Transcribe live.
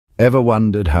Ever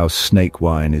wondered how snake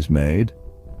wine is made?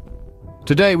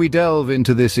 Today we delve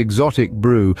into this exotic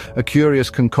brew, a curious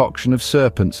concoction of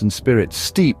serpents and spirits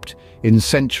steeped in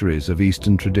centuries of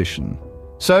Eastern tradition.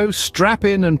 So strap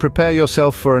in and prepare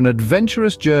yourself for an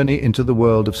adventurous journey into the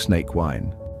world of snake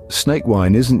wine. Snake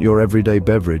wine isn't your everyday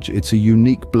beverage, it's a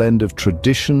unique blend of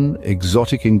tradition,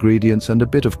 exotic ingredients, and a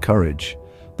bit of courage.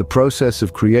 The process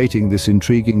of creating this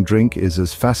intriguing drink is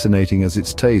as fascinating as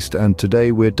its taste, and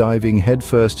today we're diving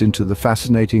headfirst into the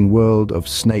fascinating world of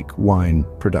snake wine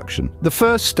production. The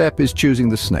first step is choosing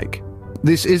the snake.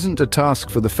 This isn't a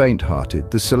task for the faint-hearted.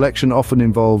 The selection often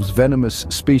involves venomous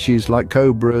species like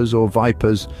cobras or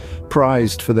vipers,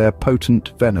 prized for their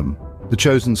potent venom. The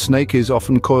chosen snake is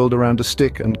often coiled around a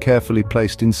stick and carefully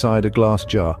placed inside a glass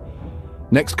jar.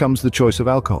 Next comes the choice of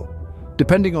alcohol.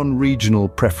 Depending on regional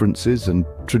preferences and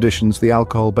traditions, the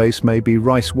alcohol base may be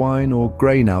rice wine or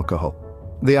grain alcohol.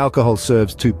 The alcohol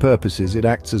serves two purposes. It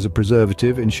acts as a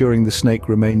preservative, ensuring the snake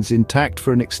remains intact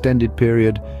for an extended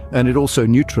period, and it also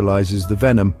neutralizes the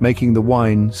venom, making the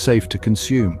wine safe to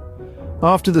consume.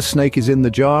 After the snake is in the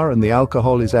jar and the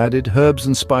alcohol is added, herbs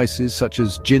and spices such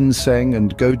as ginseng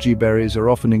and goji berries are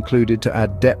often included to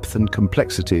add depth and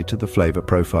complexity to the flavor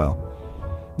profile.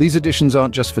 These additions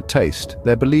aren't just for taste,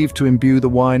 they're believed to imbue the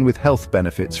wine with health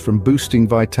benefits, from boosting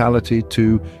vitality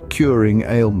to curing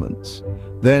ailments.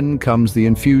 Then comes the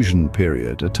infusion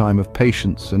period, a time of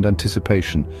patience and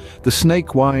anticipation. The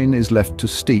snake wine is left to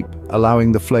steep,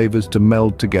 allowing the flavors to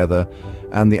meld together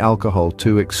and the alcohol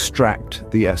to extract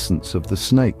the essence of the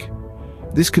snake.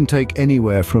 This can take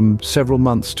anywhere from several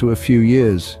months to a few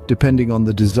years, depending on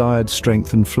the desired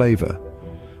strength and flavor.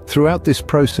 Throughout this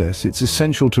process, it's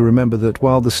essential to remember that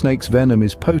while the snake's venom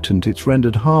is potent, it's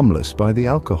rendered harmless by the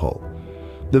alcohol.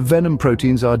 The venom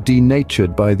proteins are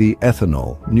denatured by the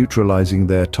ethanol, neutralizing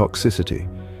their toxicity.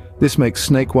 This makes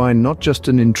snake wine not just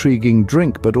an intriguing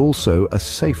drink, but also a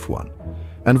safe one.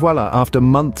 And voila, after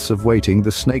months of waiting,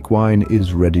 the snake wine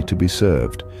is ready to be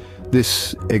served.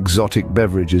 This exotic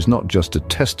beverage is not just a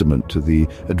testament to the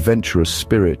adventurous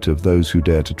spirit of those who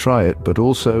dare to try it, but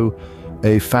also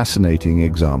a fascinating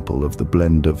example of the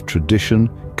blend of tradition,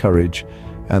 courage,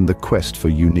 and the quest for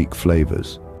unique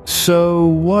flavors. So,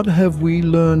 what have we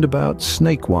learned about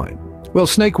snake wine? Well,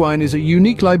 snake wine is a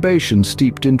unique libation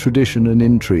steeped in tradition and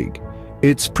intrigue.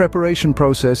 Its preparation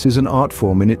process is an art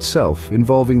form in itself,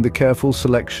 involving the careful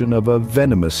selection of a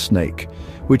venomous snake,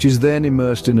 which is then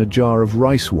immersed in a jar of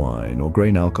rice wine or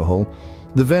grain alcohol.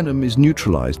 The venom is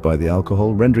neutralized by the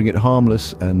alcohol, rendering it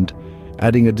harmless and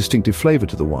adding a distinctive flavor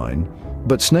to the wine.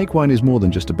 But snake wine is more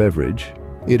than just a beverage.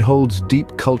 It holds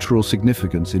deep cultural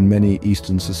significance in many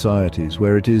Eastern societies,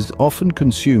 where it is often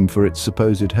consumed for its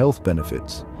supposed health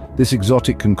benefits. This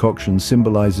exotic concoction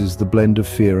symbolizes the blend of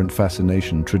fear and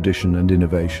fascination, tradition and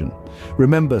innovation.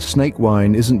 Remember, snake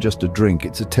wine isn't just a drink,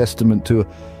 it's a testament to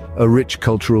a rich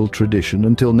cultural tradition.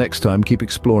 Until next time, keep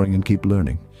exploring and keep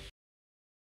learning.